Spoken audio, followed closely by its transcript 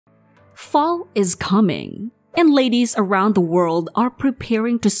Fall is coming, and ladies around the world are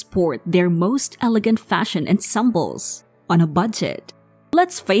preparing to sport their most elegant fashion ensembles on a budget.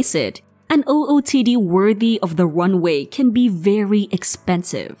 Let's face it, an OOTD worthy of the runway can be very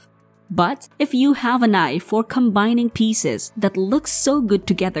expensive. But if you have an eye for combining pieces that look so good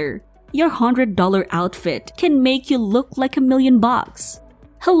together, your $100 outfit can make you look like $1,000,000.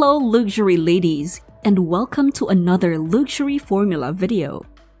 Hello luxury ladies, and welcome to another luxury formula video.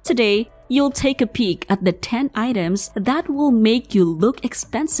 Today, you'll take a peek at the 10 items that will make you look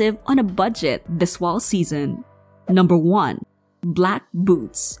expensive on a budget this fall season. Number 1. Black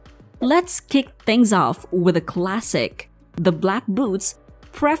boots. Let's kick things off with a classic, the black boots,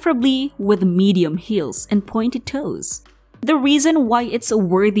 preferably with medium heels and pointed toes. The reason why it's a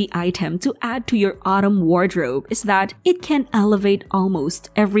worthy item to add to your autumn wardrobe is that it can elevate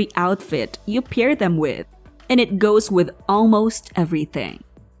almost every outfit you pair them with, and it goes with almost everything.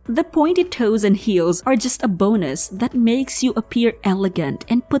 The pointed toes and heels are just a bonus that makes you appear elegant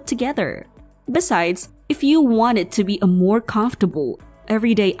and put together. Besides, if you want it to be a more comfortable,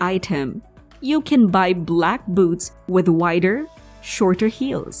 everyday item, you can buy black boots with wider, shorter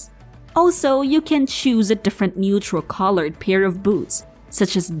heels. Also, you can choose a different neutral colored pair of boots,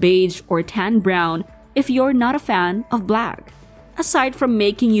 such as beige or tan brown if you're not a fan of black. Aside from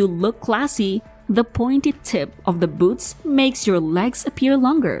making you look classy, the pointed tip of the boots makes your legs appear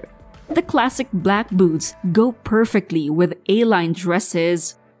longer. The classic black boots go perfectly with A-line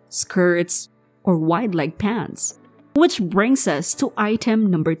dresses, skirts, or wide-leg pants. Which brings us to item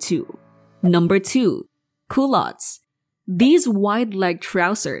number 2. Number 2. Culottes. These wide-leg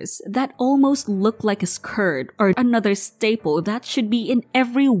trousers that almost look like a skirt are another staple that should be in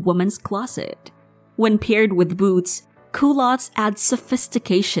every woman's closet. When paired with boots, culottes add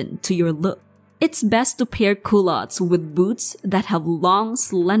sophistication to your look. It's best to pair culottes with boots that have long,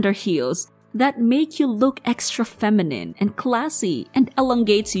 slender heels that make you look extra feminine and classy and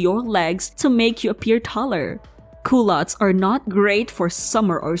elongates your legs to make you appear taller. Culottes are not great for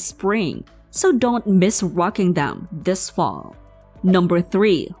summer or spring, so don't miss rocking them this fall. Number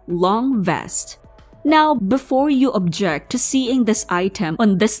 3. Long vest. Now, before you object to seeing this item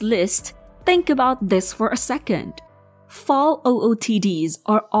on this list, think about this for a second. Fall OOTDs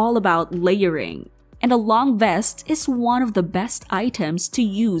are all about layering, and a long vest is one of the best items to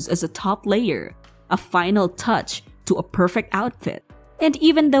use as a top layer, a final touch to a perfect outfit. And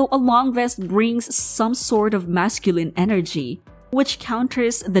even though a long vest brings some sort of masculine energy, which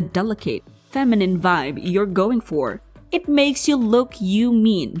counters the delicate, feminine vibe you're going for, it makes you look you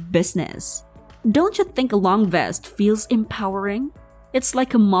mean business. Don't you think a long vest feels empowering? It's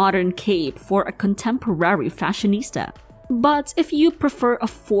like a modern cape for a contemporary fashionista. But if you prefer a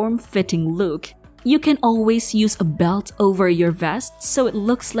form-fitting look, you can always use a belt over your vest so it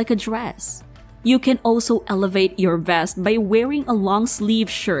looks like a dress. You can also elevate your vest by wearing a long-sleeve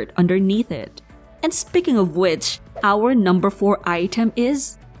shirt underneath it. And speaking of which, our number 4 item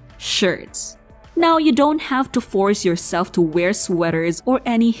is shirts. Now, you don't have to force yourself to wear sweaters or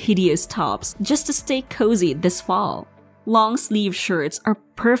any hideous tops just to stay cozy this fall. Long-sleeve shirts are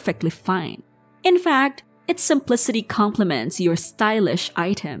perfectly fine. In fact, its simplicity complements your stylish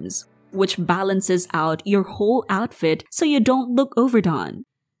items, which balances out your whole outfit so you don't look overdone.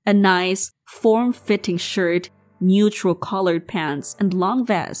 A nice, form-fitting shirt, neutral colored pants, and long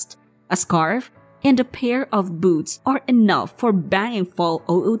vest, a scarf, and a pair of boots are enough for banging fall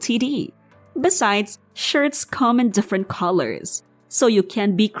OOTD. Besides, shirts come in different colors, so you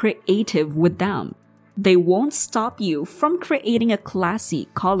can be creative with them. They won't stop you from creating a classy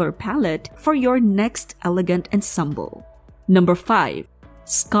color palette for your next elegant ensemble. Number 5.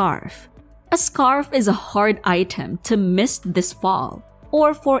 Scarf. A scarf is a hard item to miss this fall,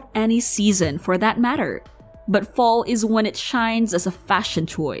 or for any season for that matter. But fall is when it shines as a fashion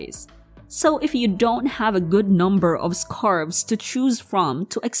choice. So if you don't have a good number of scarves to choose from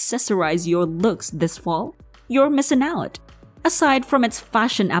to accessorize your looks this fall, you're missing out. Aside from its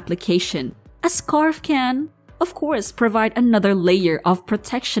fashion application, a scarf can, of course, provide another layer of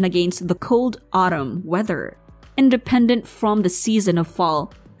protection against the cold autumn weather. Independent from the season of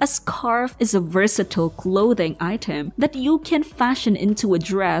fall, a scarf is a versatile clothing item that you can fashion into a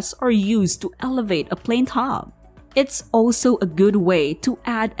dress or use to elevate a plain top. It's also a good way to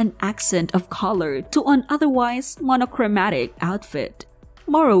add an accent of color to an otherwise monochromatic outfit.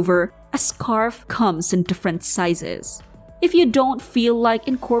 Moreover, a scarf comes in different sizes. If you don't feel like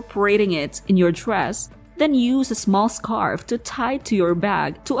incorporating it in your dress, then use a small scarf to tie to your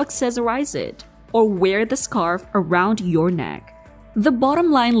bag to accessorize it, or wear the scarf around your neck. The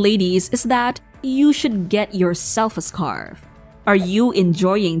bottom line, ladies, is that you should get yourself a scarf. Are you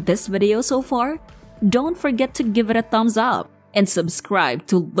enjoying this video so far? Don't forget to give it a thumbs up and subscribe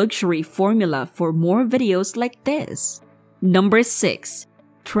to Luxury Formula for more videos like this. Number 6.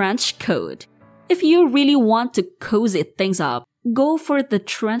 Trench coat. If you really want to cozy things up, go for the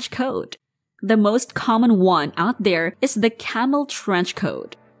trench coat. The most common one out there is the camel trench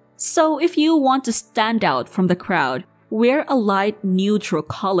coat. So if you want to stand out from the crowd, wear a light neutral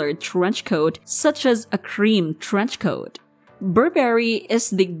colored trench coat such as a cream trench coat. Burberry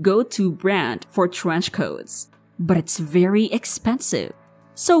is the go-to brand for trench coats, but it's very expensive.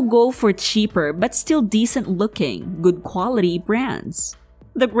 So go for cheaper but still decent looking, good quality brands.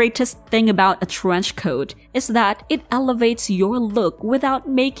 The greatest thing about a trench coat is that it elevates your look without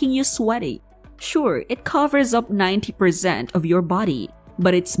making you sweaty. Sure, it covers up 90% of your body,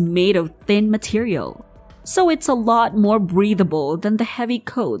 but it's made of thin material. So it's a lot more breathable than the heavy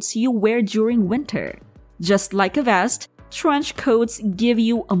coats you wear during winter. Just like a vest, trench coats give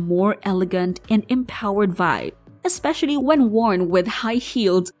you a more elegant and empowered vibe, especially when worn with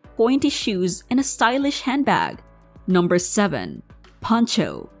high-heeled, pointy shoes and a stylish handbag. Number 7.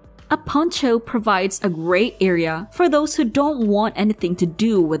 Poncho. A poncho provides a gray area for those who don't want anything to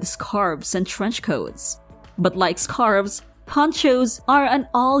do with scarves and trench coats. But like scarves, ponchos are an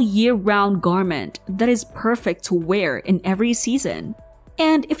all-year-round garment that is perfect to wear in every season.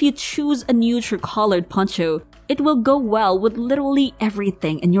 And if you choose a neutral-colored poncho, it will go well with literally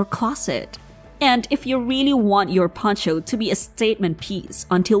everything in your closet. And if you really want your poncho to be a statement piece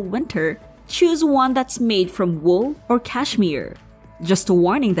until winter, choose one that's made from wool or cashmere. Just a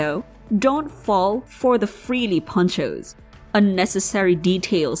warning though, don't fall for the frilly ponchos. Unnecessary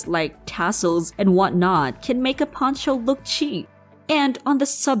details like tassels and whatnot can make a poncho look cheap. And on the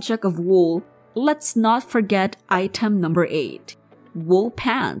subject of wool, let's not forget item number 8. Wool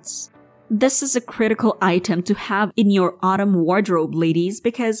pants. This is a critical item to have in your autumn wardrobe, ladies,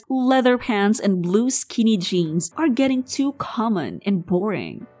 because leather pants and blue skinny jeans are getting too common and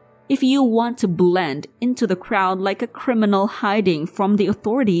boring. If you want to blend into the crowd like a criminal hiding from the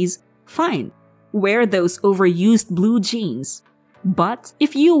authorities, fine, wear those overused blue jeans. But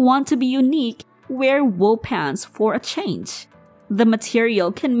if you want to be unique, wear wool pants for a change. The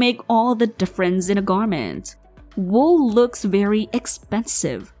material can make all the difference in a garment. Wool looks very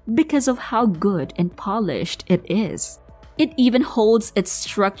expensive because of how good and polished it is. It even holds its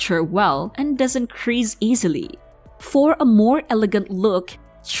structure well and doesn't crease easily. For a more elegant look,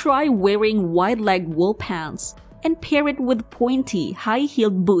 try wearing wide-leg wool pants and pair it with pointy,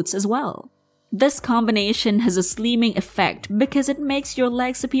 high-heeled boots as well. This combination has a slimming effect because it makes your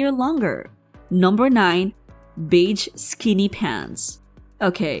legs appear longer. Number 9. Beige skinny pants.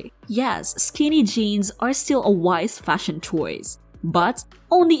 Okay, yes, skinny jeans are still a wise fashion choice, but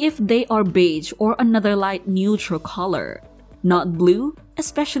only if they are beige or another light neutral color. Not blue,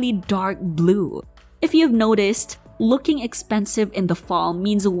 especially dark blue. If you've noticed, looking expensive in the fall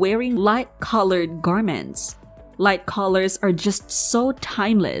means wearing light-colored garments. Light colors are just so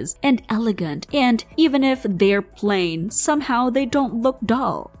timeless and elegant, and even if they're plain, somehow they don't look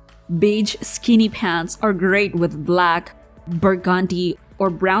dull. Beige skinny pants are great with black, burgundy, or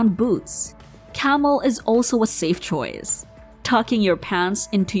brown boots. Camel is also a safe choice. Tucking your pants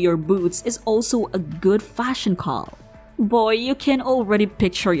into your boots is also a good fashion call. Boy, you can already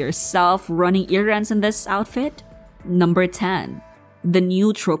picture yourself running errands in this outfit. Number 10. The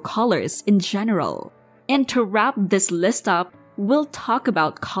neutral colors in general. And to wrap this list up, we'll talk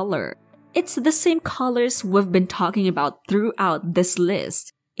about color. It's the same colors we've been talking about throughout this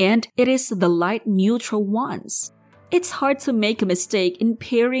list, and it is the light neutral ones. It's hard to make a mistake in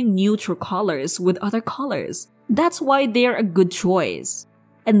pairing neutral colors with other colors. That's why they're a good choice.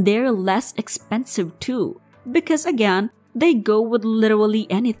 And they're less expensive too, because again, they go with literally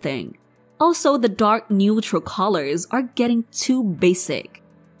anything. Also, the dark neutral colors are getting too basic.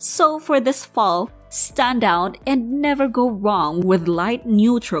 So for this fall, stand out and never go wrong with light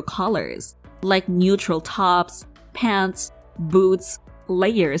neutral colors, like neutral tops, pants, boots,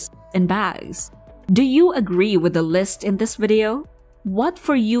 layers, and bags. Do you agree with the list in this video? What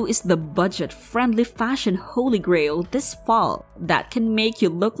for you is the budget-friendly fashion holy grail this fall that can make you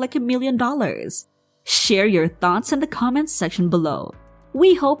look like $1 million? Share your thoughts in the comments section below.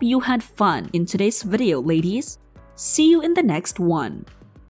 We hope you had fun in today's video, ladies. See you in the next one.